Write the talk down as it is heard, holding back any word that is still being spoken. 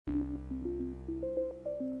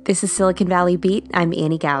This is Silicon Valley Beat. I'm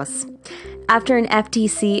Annie Gauss. After an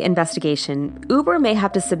FTC investigation, Uber may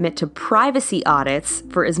have to submit to privacy audits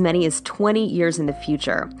for as many as 20 years in the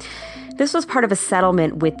future. This was part of a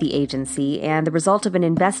settlement with the agency and the result of an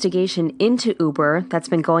investigation into Uber that's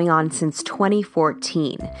been going on since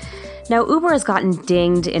 2014. Now, Uber has gotten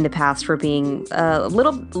dinged in the past for being a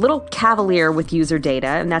little cavalier with user data,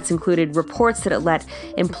 and that's included reports that it let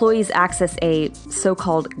employees access a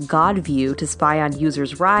so-called God view to spy on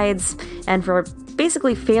users' rides, and for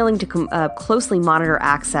basically failing to closely monitor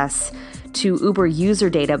access to Uber user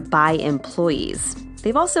data by employees.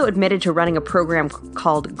 They've also admitted to running a program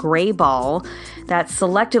called Greyball that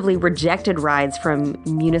selectively rejected rides from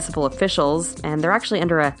municipal officials, and they're actually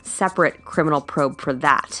under a separate criminal probe for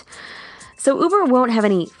that. So Uber won't have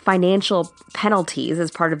any financial penalties as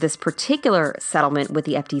part of this particular settlement with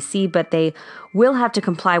the FTC, but they will have to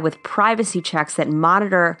comply with privacy checks that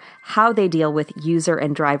monitor how they deal with user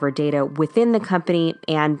and driver data within the company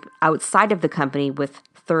and outside of the company with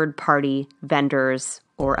third-party vendors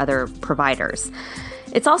or other providers.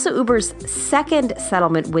 It's also Uber's second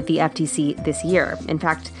settlement with the FTC this year. In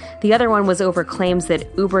fact, the other one was over claims that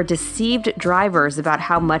Uber deceived drivers about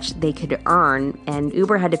how much they could earn, and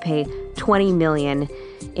Uber had to pay $20 million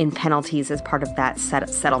in penalties as part of that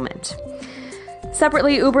settlement.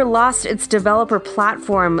 Separately, Uber lost its developer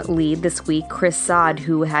platform lead this week, Chris Saad,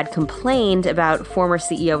 who had complained about former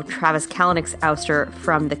CEO Travis Kalanick's ouster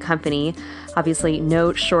from the company. Obviously,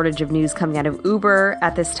 no shortage of news coming out of Uber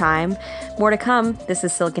at this time. More to come. This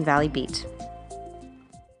is Silicon Valley Beat.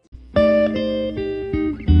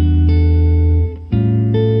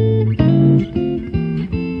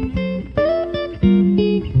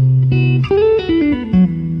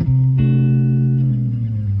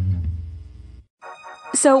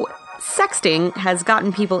 So, sexting has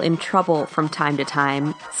gotten people in trouble from time to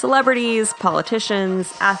time. Celebrities,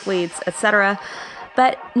 politicians, athletes, etc.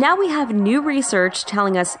 But now we have new research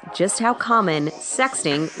telling us just how common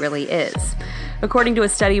sexting really is. According to a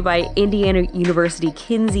study by Indiana University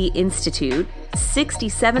Kinsey Institute,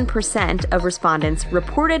 67% of respondents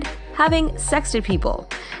reported having sexted people.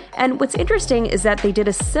 And what's interesting is that they did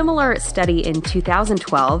a similar study in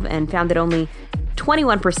 2012 and found that only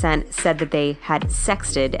 21% said that they had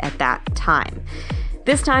sexted at that time.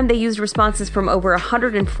 This time, they used responses from over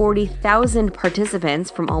 140,000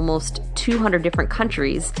 participants from almost 200 different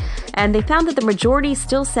countries, and they found that the majority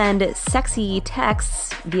still send sexy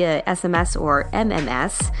texts via SMS or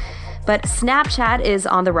MMS, but Snapchat is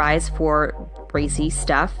on the rise for racy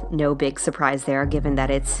stuff. No big surprise there, given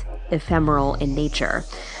that it's ephemeral in nature.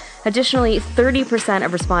 Additionally, 30%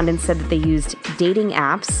 of respondents said that they used dating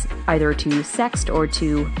apps, either to sext or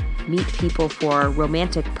to meet people for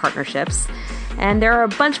romantic partnerships. And there are a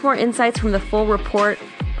bunch more insights from the full report.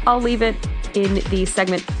 I'll leave it in the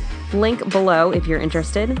segment link below if you're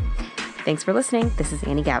interested. Thanks for listening. This is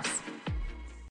Annie Gauss.